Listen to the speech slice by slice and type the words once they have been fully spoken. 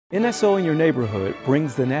NSO in Your Neighborhood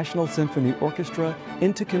brings the National Symphony Orchestra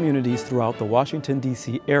into communities throughout the Washington,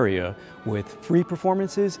 D.C. area with free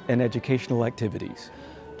performances and educational activities.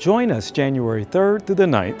 Join us January 3rd through the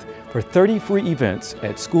 9th for 30 free events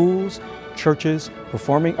at schools, churches,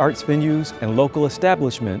 performing arts venues, and local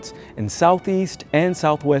establishments in Southeast and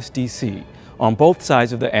Southwest D.C. on both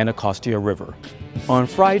sides of the Anacostia River. On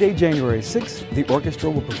Friday, January 6th, the orchestra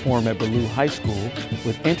will perform at Ballou High School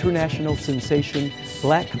with international sensation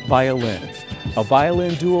Black Violin, a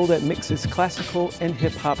violin duo that mixes classical and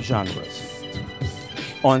hip-hop genres.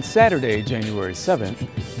 On Saturday, January 7th,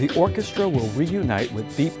 the orchestra will reunite with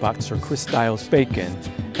beatboxer Chris Styles Bacon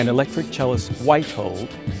and electric cellist Whitehold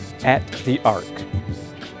at the Arc.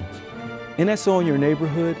 NSO in Your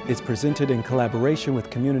Neighborhood is presented in collaboration with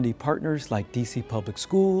community partners like DC Public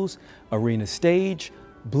Schools, Arena Stage,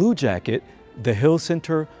 Blue Jacket, the Hill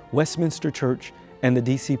Center, Westminster Church, and the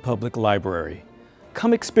DC Public Library.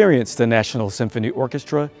 Come experience the National Symphony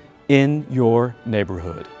Orchestra in your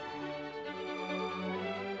neighborhood.